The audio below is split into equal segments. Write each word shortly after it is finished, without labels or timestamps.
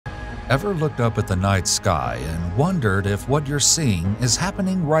Ever looked up at the night sky and wondered if what you're seeing is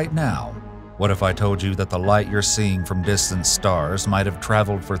happening right now? What if I told you that the light you're seeing from distant stars might have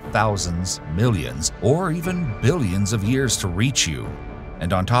traveled for thousands, millions, or even billions of years to reach you?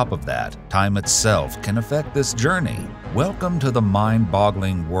 And on top of that, time itself can affect this journey. Welcome to the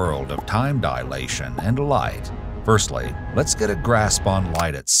mind-boggling world of time dilation and light. Firstly, let's get a grasp on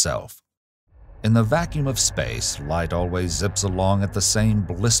light itself. In the vacuum of space, light always zips along at the same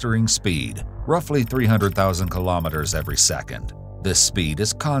blistering speed, roughly 300,000 kilometers every second. This speed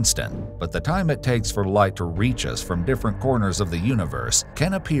is constant, but the time it takes for light to reach us from different corners of the universe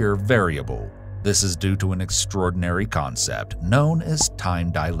can appear variable. This is due to an extraordinary concept known as time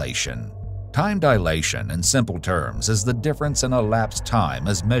dilation. Time dilation, in simple terms, is the difference in elapsed time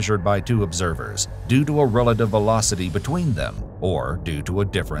as measured by two observers due to a relative velocity between them, or due to a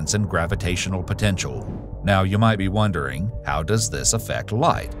difference in gravitational potential. Now, you might be wondering, how does this affect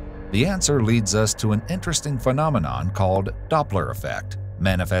light? The answer leads us to an interesting phenomenon called Doppler effect,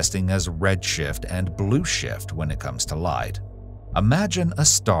 manifesting as redshift and blue shift when it comes to light. Imagine a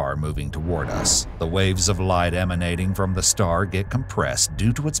star moving toward us. The waves of light emanating from the star get compressed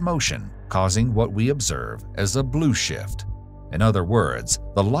due to its motion, causing what we observe as a blue shift. In other words,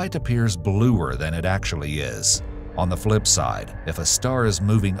 the light appears bluer than it actually is. On the flip side, if a star is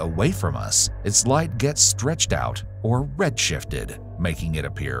moving away from us, its light gets stretched out or redshifted, making it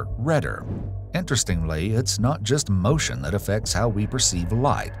appear redder. Interestingly, it's not just motion that affects how we perceive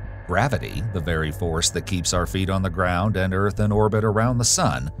light. Gravity, the very force that keeps our feet on the ground and Earth in orbit around the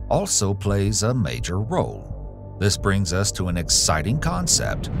Sun, also plays a major role. This brings us to an exciting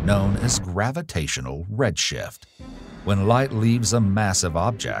concept known as gravitational redshift. When light leaves a massive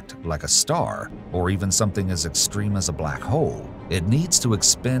object, like a star, or even something as extreme as a black hole, it needs to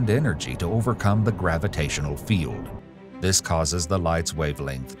expend energy to overcome the gravitational field. This causes the light's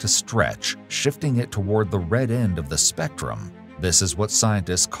wavelength to stretch, shifting it toward the red end of the spectrum. This is what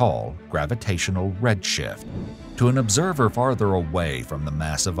scientists call gravitational redshift. To an observer farther away from the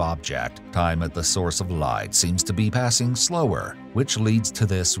massive object, time at the source of light seems to be passing slower, which leads to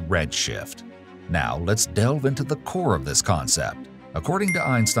this redshift. Now let's delve into the core of this concept. According to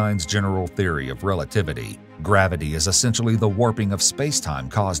Einstein's general theory of relativity, gravity is essentially the warping of spacetime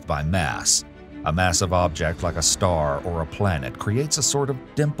caused by mass. A massive object like a star or a planet creates a sort of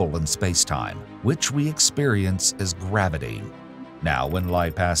dimple in spacetime, which we experience as gravity. Now, when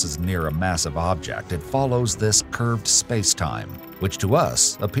light passes near a massive object, it follows this curved spacetime, which to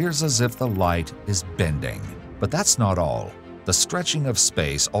us appears as if the light is bending. But that's not all. The stretching of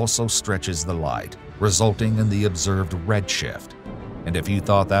space also stretches the light, resulting in the observed redshift. And if you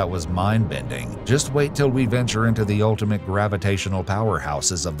thought that was mind-bending, just wait till we venture into the ultimate gravitational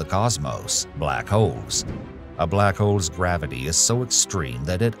powerhouses of the cosmos, black holes. A black hole's gravity is so extreme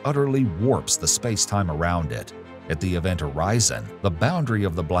that it utterly warps the space-time around it. At the event horizon, the boundary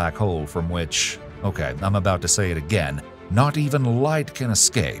of the black hole from which, I'm about to say it again, not even light can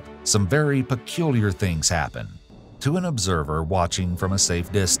escape, some very peculiar things happen. To an observer watching from a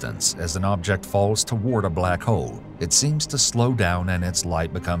safe distance, as an object falls toward a black hole, it seems to slow down and its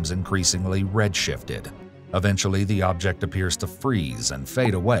light becomes increasingly redshifted. Eventually, the object appears to freeze and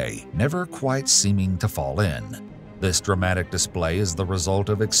fade away, never quite seeming to fall in. This dramatic display is the result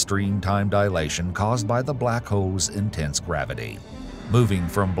of extreme time dilation caused by the black hole's intense gravity. Moving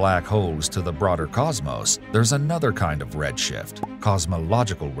from black holes to the broader cosmos, there's another kind of redshift,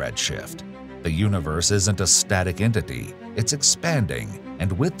 cosmological redshift. The universe isn't a static entity, it's expanding,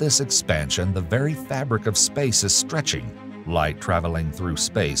 and with this expansion, the very fabric of space is stretching. Light traveling through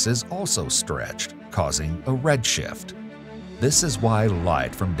space is also stretched, causing a redshift. This is why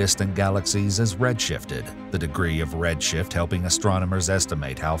light from distant galaxies is redshifted, the degree of redshift helping astronomers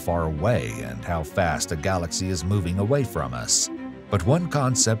estimate how far away and how fast a galaxy is moving away from us. But one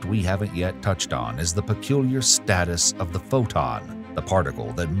concept we haven't yet touched on is the peculiar status of the photon, the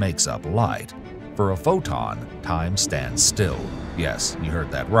particle that makes up light. For a photon, time stands still. Yes, you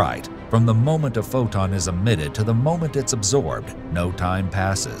heard that right. From the moment a photon is emitted to the moment it's absorbed, no time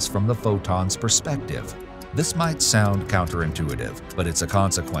passes from the photon's perspective. This might sound counterintuitive, but it's a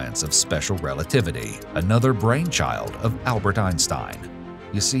consequence of special relativity, another brainchild of Albert Einstein.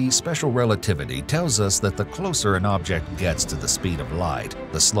 You see, special relativity tells us that the closer an object gets to the speed of light,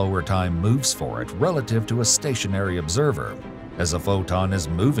 the slower time moves for it relative to a stationary observer. As a photon is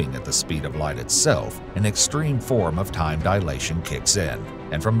moving at the speed of light itself, an extreme form of time dilation kicks in,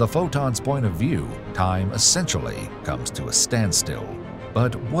 and from the photon's point of view, time essentially comes to a standstill.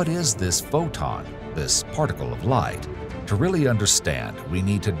 But what is this photon, this particle of light? To really understand, we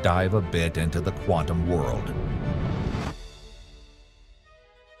need to dive a bit into the quantum world.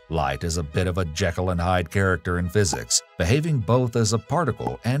 Light is a bit of a Jekyll and Hyde character in physics, behaving both as a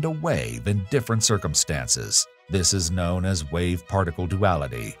particle and a wave in different circumstances. This is known as wave-particle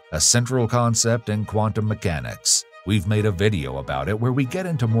duality, a central concept in quantum mechanics. We've made a video about it where we get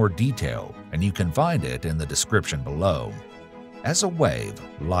into more detail, and you can find it in the description below. As a wave,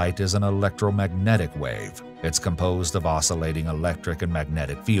 light is an electromagnetic wave. It's composed of oscillating electric and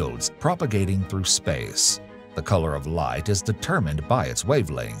magnetic fields propagating through space. The color of light is determined by its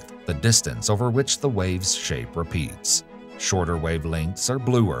wavelength, the distance over which the wave's shape repeats. Shorter wavelengths are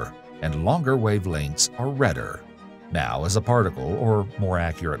bluer, and longer wavelengths are redder. Now, as a particle, or more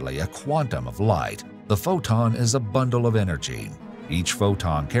accurately, a quantum of light, the photon is a bundle of energy. Each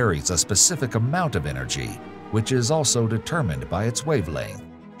photon carries a specific amount of energy, which is also determined by its wavelength.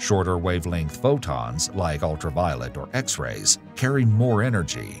 Shorter wavelength photons, like ultraviolet or X-rays, carry more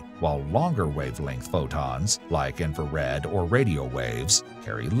energy, while longer wavelength photons, like infrared or radio waves,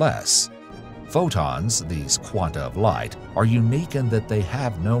 carry less. Photons, these quanta of light, are unique in that they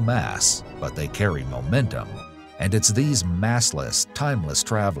have no mass, but they carry momentum. And it's these massless, timeless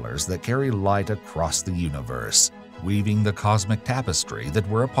travelers that carry light across the universe, weaving the cosmic tapestry that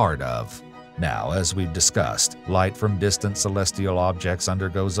we're a part of. Now, as we've discussed, light from distant celestial objects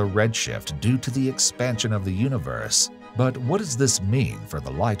undergoes a redshift due to the expansion of the universe. But what does this mean for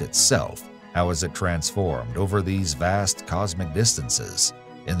the light itself? How is it transformed over these vast cosmic distances?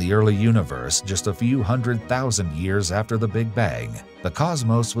 In the early universe, just a few 100,000 years after the Big Bang, the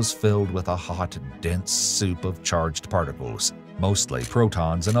cosmos was filled with a hot, dense soup of charged particles, mostly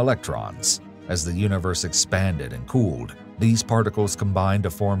protons and electrons. As the universe expanded and cooled, these particles combined to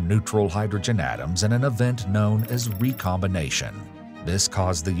form neutral hydrogen atoms in an event known as recombination. This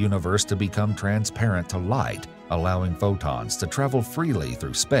caused the universe to become transparent to light, allowing photons to travel freely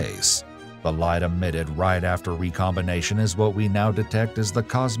through space. The light emitted right after recombination is what we now detect as the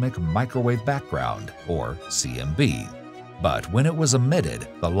cosmic microwave background, or CMB. But when it was emitted,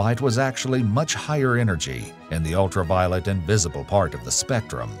 the light was actually much higher energy in the ultraviolet and visible part of the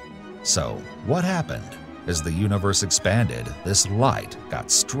spectrum. So, what happened? As the universe expanded, this light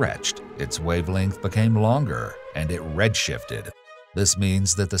got stretched, its wavelength became longer, and it redshifted. This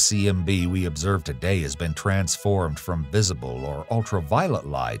means that the CMB we observe today has been transformed from visible or ultraviolet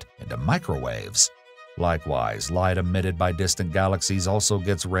light into microwaves. Likewise, light emitted by distant galaxies also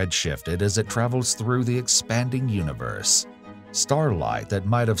gets redshifted as it travels through the expanding universe. Starlight that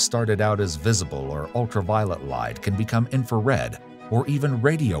might have started out as visible or ultraviolet light can become infrared or even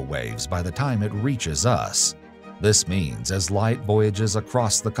radio waves by the time it reaches us. This means as light voyages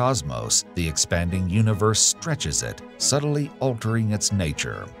across the cosmos, the expanding universe stretches it, subtly altering its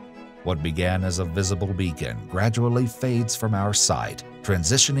nature. What began as a visible beacon gradually fades from our sight,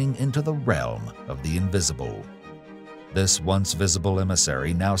 transitioning into the realm of the invisible. This once visible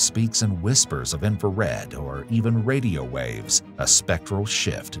emissary now speaks in whispers of infrared or even radio waves, a spectral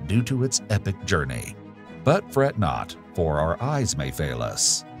shift due to its epic journey. But fret not, for our eyes may fail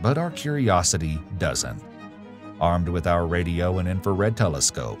us, but our curiosity doesn't. Armed with our radio and infrared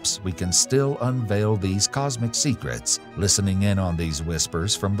telescopes, we can still unveil these cosmic secrets, listening in on these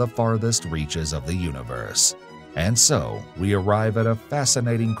whispers from the farthest reaches of the universe. And so, we arrive at a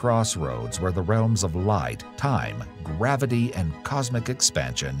fascinating crossroads where the realms of light, time, gravity, and cosmic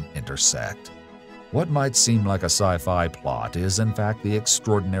expansion intersect. What might seem like a sci-fi plot is in fact the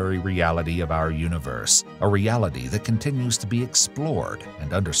extraordinary reality of our universe, a reality that continues to be explored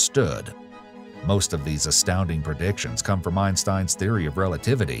and understood. Most of these astounding predictions come from Einstein's theory of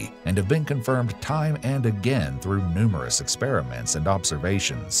relativity and have been confirmed time and again through numerous experiments and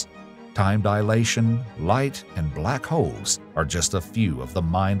observations. Time dilation, light, and black holes are just a few of the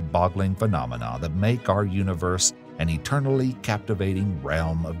mind-boggling phenomena that make our universe an eternally captivating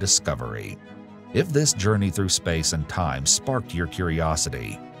realm of discovery. If this journey through space and time sparked your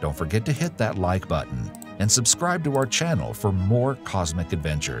curiosity, don't forget to hit that like button and subscribe to our channel for more cosmic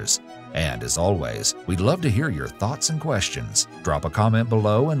adventures. And as always, we'd love to hear your thoughts and questions. Drop a comment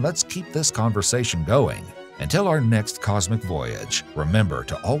below and let's keep this conversation going. Until our next cosmic voyage, remember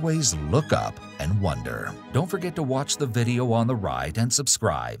to always look up and wonder. Don't forget to watch the video on the right and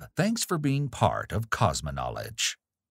subscribe. Thanks for being part of Cosmoknowledge.